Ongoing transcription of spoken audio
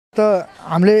त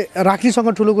हामीले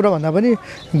राख्नेसँग ठुलो कुरा भन्दा पनि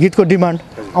गीतको डिमान्ड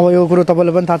अब यो कुरो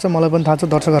तपाईलाई पनि थाहा छ मलाई पनि थाहा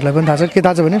छ दर्शकहरुलाई पनि थाहा छ के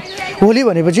थाहा छ भने होली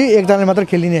भनेपछि एकजनाले मात्र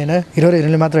खेलिने हैन हिरो र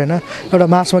हिरोइनले मात्र हैन एउटा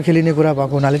मासमा खेलिने कुरा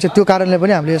भएको हुनाले चाहिँ त्यो कारणले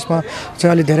पनि हामीले यसमा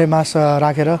चाहिँ अलि धेरै मास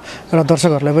राखेर र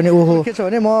दर्शकहरुलाई पनि ओहो के छ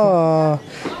भने म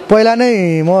पहिला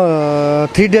नै म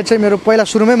 3 डेज चाहिँ मेरो पहिला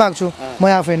सुरुमै माग्छु म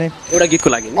आफै नै एउटा गीतको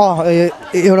लागि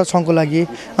एउटा सङको लागि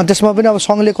अनि त्यसमा पनि अब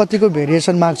सङले कतिको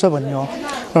भेरिएसन माग्छ भन्ने हो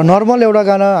र नर्मल एउटा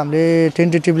गाना हामीले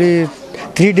टेन्टेटिभली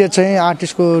 3 डेज चाहिँ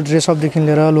आर्टिस्टको ड्रेसअप देखि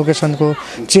लिएर लोकेसनको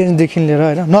चेन्ज देखि लिएर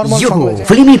हैन normal song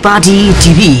फिल्मीपाटी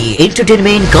TV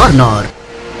entertainment corner.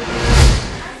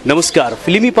 नमस्कार,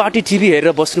 फिल्मीपाटी टिभी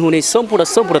हेरेर बस्नुहुने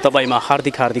सम्पूर्ण तपाईमा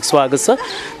हार्दिक स्वागत छ।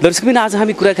 दर्शकबिन आज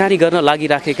हामी कुराकानी गर्न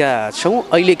लागिराखेका छौं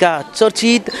अहिलेका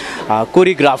चर्चित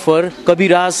कोरियोग्राफर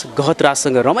कविराज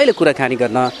गहतराजसँग रमाइलो कुराकानी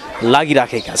गर्न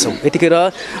लागिराखेका छौं। यतिखेर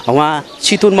उहाँ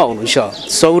चितवनमा हुनुहुन्छ।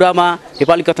 सौरामा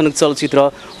नेपाली कथानक चलचित्र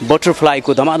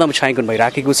बटरफ्लाईको धमाधम छायाङ्कन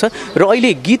भइराखेको छ र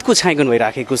अहिले गीतको छायाङ्कन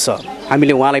भइराखेको छ।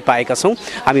 हामीले उहाँलाई पाएका छौं।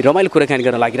 हामी रमाइलो कुराकानी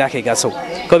गर्न लागिराखेका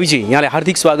छौं। कविजी, यहाँलाई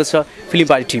हार्दिक स्वागत छ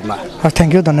फिल्मीपाटी टिभीमा।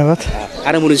 थ्यांक यू, धन्यवाद।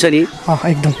 आराम हुनुहुन्छ नि?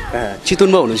 एकदम।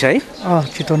 चितवनमा हुनुहुन्छ है?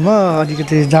 चितवनमा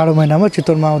अलिकति जाडो महिनामा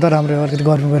चितवनमा आउँदा राम्रो हो, अलिकति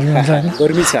गर्मी हुन्छ हैन?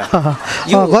 गर्मी छ।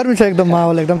 गर्मी छ, एकदम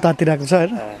माहौल एकदम तातिरहेको छ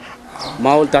हैन?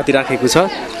 माहौल तातिराखेको छ।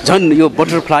 झन् यो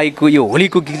बटरफ्लाईको यो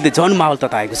होलीको गीतले झन् माहौल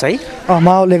तताएको छ है?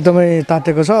 माहौल एकदमै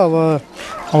तातेको छ। अब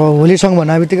होली सङ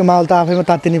भन्नेबित्तिकै माहौल त आफैमा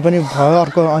तातिने पनि भयो।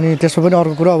 अर्को अनि त्यसमा पनि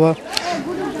अर्को कुरा अब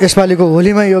यसपालिको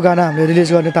होलीमा यो गाना हामीले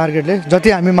रिलिज गर्ने टार्गेटले जति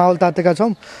हामी माहौल तातेका छौँ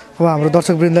अब हाम्रो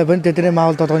दर्शकवृन्दलाई पनि त्यति नै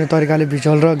माहौल तताउने तरिकाले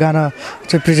भिजुअल र गाना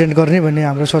चाहिँ प्रेजेन्ट गर्ने भन्ने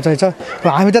हाम्रो सोचाइ छ। र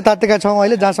हामी त तातेका छौँ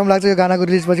अहिले, जहाँसम्म लाग्छ यो गानाको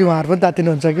रिलिजपछि उहाँहरू पनि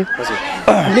तातिनुहुन्छ कि?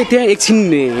 हामीले त्यहाँ एकछिन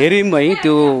हेऱ्यौँ है,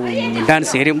 त्यो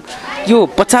डान्स हेऱ्यौँ। यो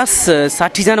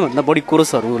 50-60 जनाभन्दा बढी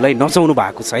कोरसहरूलाई नचाउनु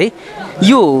भएको छ है।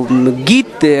 यो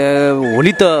गीत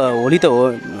होली त हो,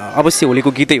 अवश्य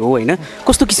होलीको गीतै हो होइन?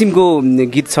 कस्तो किसिमको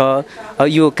गीत छ?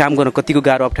 यो काम गर्न कतिको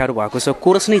गाह्रो अप्ठ्यारो भएको छ?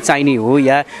 कोरस नै चाहिने हो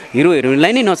या हिरो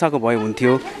हिरोइनलाई नै नचाएको भए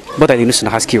हुन्थ्यो? बताइदिनुहोस् न,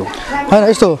 खास के हो? होइन,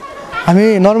 यस्तो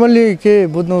हामी नर्मल्ली के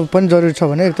बुझ्नु पनि जरुरी छ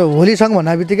भने एक त होली सङ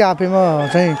भन्नेबित्तिकै आफैमा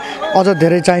चाहिँ अझ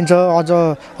धेरै चाहिन्छ,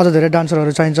 अझ धेरै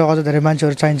डान्सरहरू चाहिन्छ, अझ धेरै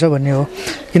मान्छेहरू चाहिन्छ भन्ने हो।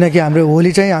 किनकि हाम्रो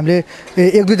होली चाहिँ हामीले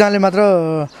 1-2 जनाले मात्र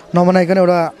नमनाइकन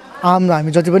एउटा आम हामी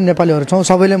जति पनि नेपालीहरू छौँ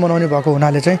सबैले मनाउने भएको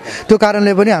हुनाले चाहिँ त्यो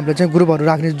कारणले पनि हामीले चाहिँ ग्रुपहरू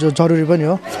राख्ने जरुरी पनि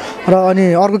हो। र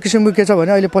अनि अर्को किसिमको के छ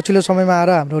भने अहिले पछिल्लो समयमा आएर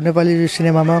हाम्रो नेपाली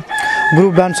सिनेमामा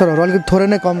ग्रुप डान्सरहरू अलिकति थोरै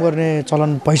नै कम गर्ने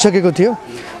चलन भइसकेको थियो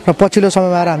र पछिल्लो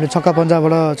समयमा आएर हामीले छक्का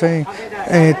पन्जाबाट चाहिँ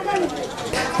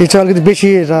यो चाहिँ अलिकति बेसी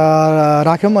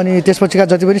राख्यौँ। अनि त्यसपछिका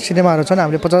जति पनि सिनेमाहरू छन्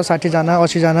हामीले 50-60 जना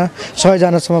 80 जना 100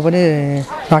 जनासम्म पनि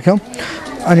राख्यौँ।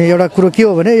 अनि एउटा कुरो के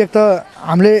हो भने एक त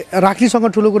हामीले राख्नेसँग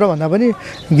ठुलो कुरा भन्दा पनि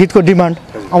गीतको डिमान्ड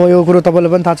अब यो कुरो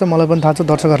तपाईलाई पनि थाहा छ मलाई पनि थाहा छ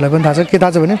दर्शकहरुलाई पनि थाहा छ के थाहा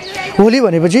छ भने होली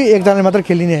भनेपछि एकजनाले मात्र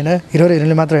खेलिने हैन हिरो र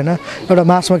हिरोइनले मात्र हैन एउटा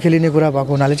मासमा खेलिने कुरा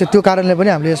भएको हुनाले चाहिँ त्यो कारणले पनि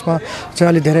हामीले यसमा चाहिँ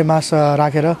अलि धेरै मास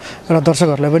राखेर र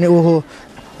दर्शकहरुलाई पनि ओहो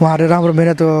उहाँहरूले राम्रो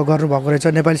मेहनत गर्नुभएको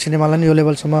रहेछ, नेपाली सिनेमालाई नि यो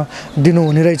लेभलसम्म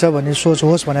दिनुहुने रहेछ भन्ने सोच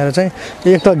होस् भनेर चाहिँ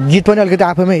एक त गीत पनि अलिकति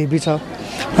आफैमै हेभी छ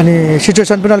अनि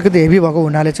सिचुएसन पनि अलिकति हेभी भएको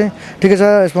हुनाले चाहिँ ठिकै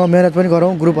छ यसमा मेहनत पनि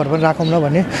गरौँ ग्रुपहरू पनि राखौँ न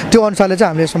भन्ने त्यो अनुसारले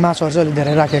चाहिँ हामीले यसमा मासहरू चाहिँ अलिक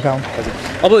धेरै राखेका हौँ।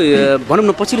 अब भनौँ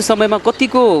न पछिल्लो समयमा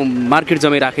कतिको मार्केट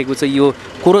जमाइराखेको छ यो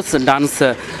कोरस डान्स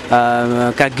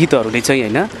का गीतहरूले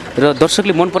चाहिँ होइन? र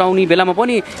दर्शकले मन पराउने बेलामा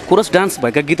पनि कोरस डान्स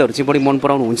भएका गीतहरू चाहिँ बढी मन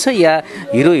पराउनु हुन्छ या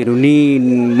हिरो हिरोइनी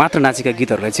मात्र नाचेका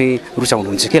गीतहरूलाई चाहिँ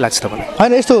रुचाउनुहुन्छ? के लाग्छ तपाईँलाई?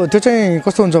 होइन, यस्तो त्यो चाहिँ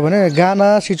कस्तो हुन्छ भने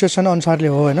गाना सिचुएसन अनुसारले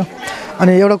हो होइन?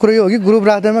 अनि एउटा कुरो यो हो कि ग्रुप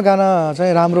राख्दैमा गाना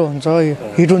चाहिँ राम्रो हुन्छ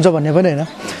हिट हुन्छ भन्ने पनि होइन।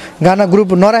 गाना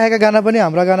ग्रुप नराखेका गाना पनि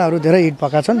हाम्रा गानाहरू धेरै हिट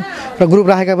भएका छन् र ग्रुप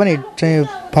राखेका पनि हिट चाहिँ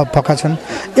भएका छन्।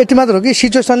 यति मात्र हो कि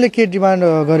सिचुएसनले के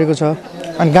डिमान्ड गरेको छ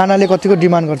अनि गानाले कतिको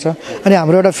डिमान्ड गर्छ। अनि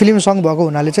हाम्रो एउटा फिल्म सङ भएको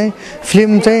हुनाले चाहिँ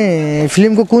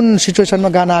फिल्मको कुन सिचुएसनमा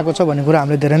गाना आएको छ भन्ने कुरा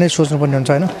हामीले धेरै नै सोच्नुपर्ने हुन्छ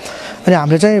होइन? अनि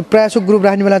हामीले चाहिँ प्रायः ग्रुप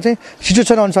राख्ने बेला चाहिँ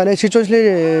सिचुएसन अनुसारले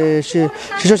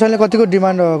सिचुएसनले कतिको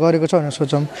डिमान्ड गरेको छ भनेर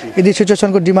सोच्छौँ। यदि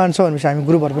सिचुएसनको डिमान्ड छ भनेपछि हामी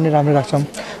ग्रुपहरू पनि राम्रो राख्छौँ।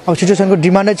 अब सिचुएसनको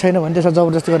डिमान्डै छैन भने त्यसमा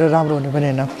जबरजस्ती गरेर राम्रो हुने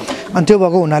पनि होइन। अनि त्यो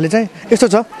भएको हुनाले चाहिँ यस्तो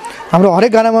छ हाम्रो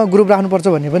हरेक गानामा ग्रुप राख्नुपर्छ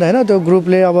भन्ने पनि होइन, त्यो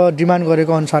ग्रुपले अब डिमान्ड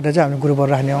गरेको अनुसारले चाहिँ हामी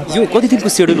ग्रुपहरू राख्ने हो। यो कति दिनको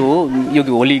सेड्युल हो यो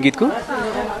होली गीतको?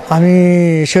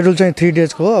 हामी सेड्युल चाहिँ 3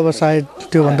 डेजको हो। अब सायद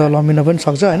त्योभन्दा लम्बिन पनि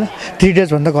सक्छ होइन? 3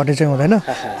 डेजभन्दा घटे चाहिँ हुँदैन।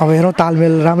 अब हेरौँ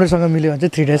तालमेल राम्रैसँग मिल्यो भने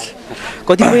चाहिँ 3 डेज।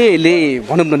 कतिपयले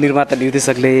भनौँ न निर्माता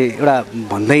निर्देशकले एउटा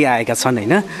भन्दै आएका छन्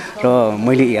होइन? र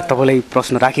मैले तपाईँलाई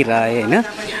प्रश्न राखिरहेँ होइन?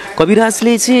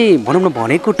 कविराजले चाहिँ भनौँ न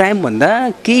भनेको टाइमभन्दा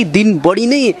केही दिन बढी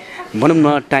नै भनौँ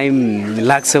न टाइम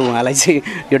लाग्छ उहाँलाई चाहिँ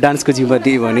यो डान्सको जिम्मा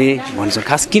दियो भने भन्छ।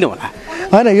 खास किन होला?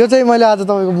 होइन यो चाहिँ मैले आज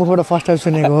तपाईँको मुखबाट फर्स्ट टाइम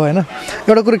सुनेको हो होइन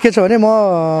एउटा कुरो के छ भने म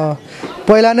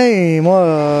पहिला नै म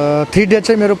 3 डेज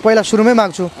चाहिँ मेरो पहिला सुरुमै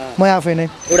माग्छु म आफै नै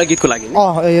एउटा गीतको लागि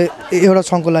एउटा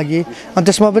सङको लागि अनि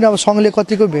त्यसमा पनि अब सङले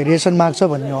कतिको भेरिएसन माग्छ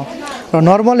भन्ने हो र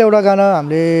नर्मल एउटा गाना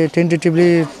हामीले टेन्टेटिभली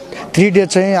 3 डेज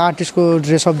चाहिँ आर्टिस्टको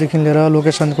ड्रेसअपदेखि लिएर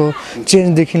लोकेसनको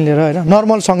चेन्जदेखि लिएर होइन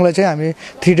नर्मल सङलाई चाहिँ हामी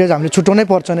 3 डेज हामीले छुट्याउनै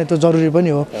पर्छ नि त्यो जरुरी पनि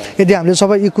हो यदि हामीले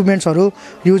सबै इक्विपमेन्ट्सहरू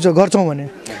युज गर्छौँ भने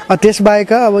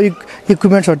त्यसबाहेक अब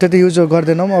इक्विपमेन्ट्सहरू त्यति युज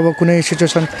गर्दैनौँ अब कुनै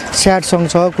सिचुएसन स्याड सङ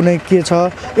छ कुनै के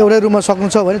छ एउटै रुममा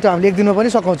सक्नुहुन्छ भने त्यो हामीले एक दिनमा पनि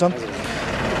सकाउँछौँ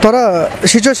तर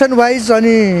सिचुएसन वाइज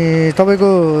अनि तपाईँको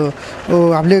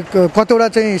हामीले कतिवटा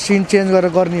चाहिँ सिन चेन्ज गरेर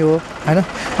गर्ने हो होइन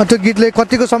त्यो गीतले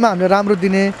कतिकोसम्म हामीले राम्रो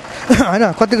दिने होइन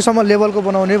कतिकोसम्म लेभलको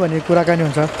बनाउने भन्ने कुराकानी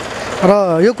हुन्छ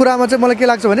र यो कुरामा चाहिँ मलाई के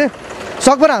लाग्छ भने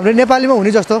सकभर हामीले नेपालीमा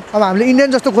हुने जस्तो अब हामीले इन्डियन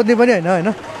जस्तो खोज्ने पनि होइन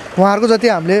उहाँहरूको जति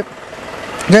हामीले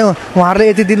उहाँहरूले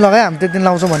यति दिन लगाए हामी त्यति दिन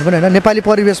लाउँछौँ भन्ने पनि होइन नेपाली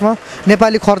परिवेशमा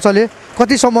नेपाली खर्चले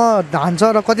कतिसम्म धान्छ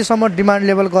र कतिसम्म डिमान्ड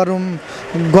लेभल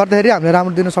गर्दाखेरि हामीले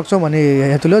राम्रो दिन सक्छौँ भन्ने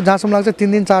हेतुले जहाँसम्म लाग्छ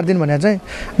 3 दिन 4 दिन भने चाहिँ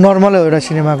नर्मल हो एउटा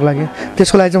सिनेमाको लागि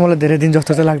त्यसको लागि चाहिँ मलाई धेरै दिन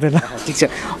जस्तो चाहिँ लाग्दैन ठिक छ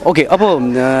ओके अब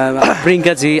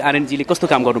प्रियङ्काजी आर्यनजीले कस्तो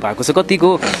काम गर्नुभएको छ कतिको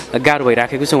गाह्रो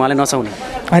भइराखेको छ उहाँले नचाउने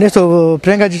होइन यस्तो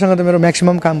प्रियङ्काजीसँग त मेरो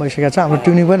म्याक्सिमम काम भइसकेको छ हाम्रो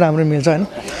ट्युनिङ पनि राम्रो मिल्छ होइन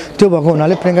त्यो भएको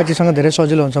हुनाले प्रियङ्काजीसँग धेरै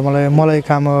सजिलो हुन्छ मलाई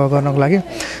काम गर्नको लागि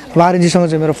अब आर्यनजीसँग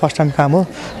चाहिँ मेरो फर्स्ट टाइम काम हो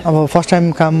अब फर्स्ट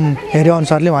टाइम काम हेरे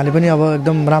अनुसारले उहाँले पनि अब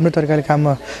एकदम राम्रै तरिकाले काम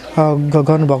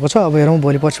गर्नुभएको छ अब हेरौँ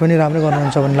भोलि पछि पनि राम्रै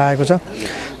गर्नुहुन्छ भन्ने लागेको छ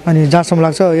अनि जहाँसम्म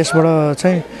लाग्छ यसबाट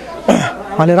चाहिँ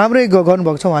उहाँले राम्रै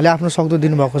गर्नुभएको छ उहाँले आफ्नो सक्दो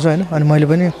दिनुभएको छ होइन अनि मैले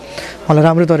पनि उहाँलाई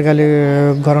राम्रै तरिकाले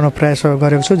गराउन प्रयास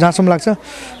गरेको छु जहाँसम्म लाग्छ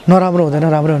नराम्रो हुँदैन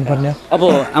राम्रै हुनुपर्ने अब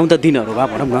आउँदा दिनहरूमा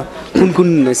भनौँ न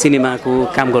कुन सिनेमाको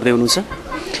काम गर्दै हुनुहुन्छ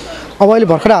अब अहिले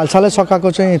भर्खरै हालसालै सकाएको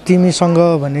चाहिँ तिमीसँग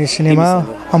भन्ने सिनेमा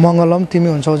मङ्गलम तिमी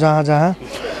हुन्छौ जहाँ जहाँ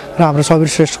र हाम्रो सबीर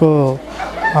श्रेष्ठको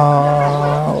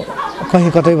कहीँ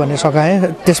कतै भन्ने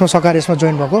सकाएँ त्यसमा सकाएर यसमा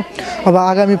जोइन भएको अब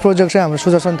आगामी प्रोजेक्ट चाहिँ हाम्रो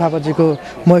सुदर्शन थापाजीको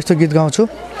म यस्तो गीत गाउँछु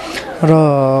र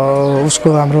उसको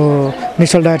हाम्रो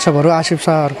नेसनल डायट सबहरू आसिफ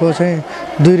शाहहरूको चाहिँ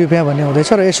 2 रुपियाँ भन्ने हुँदैछ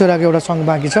र ऐश्वर्याको एउटा सङ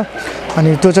बाँकी छ अनि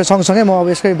त्यो चाहिँ सँगसँगै म अब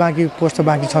यसकै बाँकी पोस्ट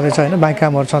बाँकी छँदैछ होइन बाँकी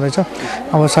कामहरू छँदैछ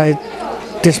अब सायद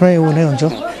त्यसमै ऊ नै हुन्छ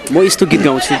म यस्तो गीत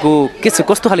गाउँछुको के छ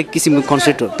कस्तो खाले किसिमको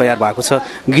कन्सेप्ट तयार भएको छ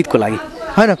गीतको लागि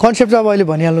होइन कन्सेप्ट चाहिँ अब अहिले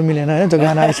भनिहाल्नु मिलेन होइन त्यो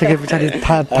गाना आइसके पछाडि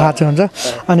थाहा चाहिँ हुन्छ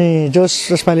अनि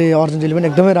यसपालि अर्जुनजीले पनि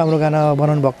एकदमै राम्रो गाना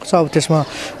बनाउनु भएको छ अब त्यसमा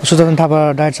सुदर्शन थापा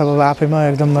डाइट सब आफैमा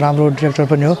एकदम राम्रो डिरेक्टर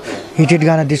पनि हो हिटेड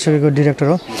गाना दिइसकेको डिरेक्टर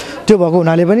हो त्यो भएको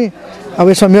हुनाले पनि अब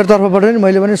यसमा मेरो तर्फबाट पनि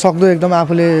मैले पनि सक्दो एकदम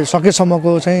आफूले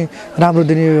सकेसम्मको चाहिँ राम्रो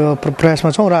दिने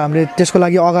प्रयासमा छौँ र हामीले त्यसको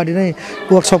लागि अगाडि नै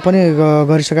वर्कसप पनि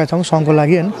गरिसकेका छौँ सङको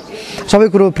लागि होइन सबै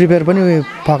कुरो प्रिपेयर पनि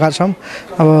भएका छौँ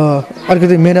अब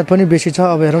अलिकति मेहनत पनि बेसी छ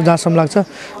अब हेरौँ जहाँसम्म लाग्छ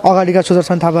अगाडिका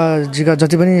सुदर्शन थापाजीका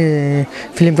जति पनि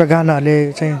फिल्मका गानाहरूले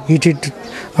चाहिँ हिट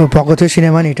भएको थियो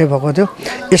सिनेमा नि हिटै भएको थियो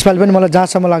यसपालि पनि मलाई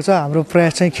जहाँसम्म लाग्छ हाम्रो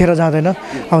प्रयास चाहिँ खेर जाँदैन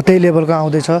अब त्यही लेभलको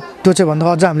आउँदैछ त्यो चाहिँ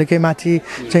भन्दा अझ हामीले केही माथि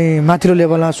चाहिँ माथिल्लो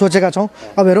लेभलमा सोचेका छौँ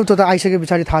अब हेरौँ त्यो त आइसके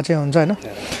पछाडि थाहा चाहिँ हुन्छ होइन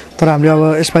तर हामीले अब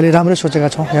यसपालि राम्रै सोचेका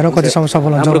छौँ हेरौँ कतिसम्म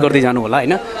सफल हुन्छ राम्रो गर्दै जानु होला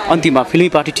होइन अन्तिममा फिल्मी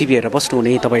पार्टी टिभी हेरेर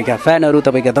बस्नुहुने तपाईँका फ्यानहरू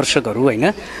तपाईँका दर्शकहरू होइन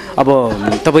अब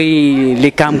तपाईँले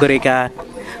काम गरेका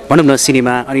भनौँ न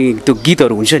सिनेमा अनि त्यो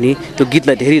गीतहरू हुन्छ नि त्यो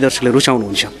गीतलाई धेरै दर्शकले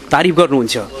रुचाउनुहुन्छ तारिफ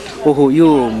गर्नुहुन्छ ओहो यो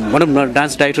भनौँ न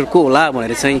डान्स डाइरेक्टर को होला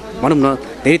भनेर चाहिँ भनौँ न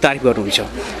धेरै तारिफ गर्नुहुन्छ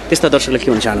त्यस्ता दर्शकले के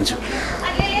भन्न चाहनुहुन्छ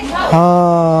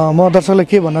म दर्शकलाई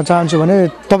के भन्न चाहन्छु भने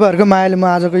तपाईँहरूको मायाले म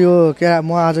आज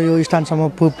यो स्थानसम्म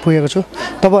पुगेको छु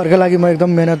तपाईँहरूको लागि म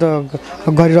एकदम मेहनत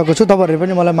गरिरहेको छु तपाईँहरूले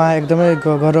पनि मलाई माया एकदमै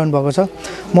गरिरहनु भएको छ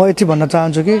म यति भन्न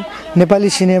चाहन्छु कि नेपाली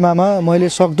सिनेमामा मैले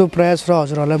सक्दो प्रयास र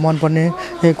हजुरहरूलाई मनपर्ने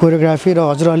कोरियोग्राफी र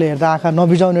हजुरहरूले हेर्दा आँखा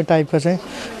नबिजाउने टाइपको चाहिँ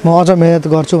म अझ मेहनत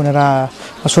गर्छु भनेर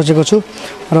सोचेको छु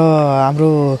र हाम्रो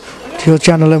यो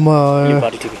च्यानललाई म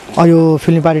यो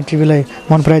फिल्मी पार्टी टिभीलाई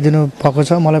मन पराइदिनु भएको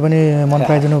छ मलाई पनि मन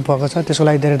पराइदिनु भएको छ त्यसको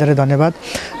लागि धेरै धेरै धन्यवाद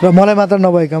र मलाई मात्र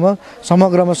नभएकोमा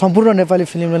समग्रमा सम्पूर्ण नेपाली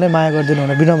फिल्मलाई नै माया गरिदिनु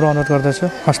हुन विनम्र अनुरोध गर्दछु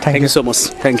हस् thank you so much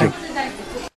thank you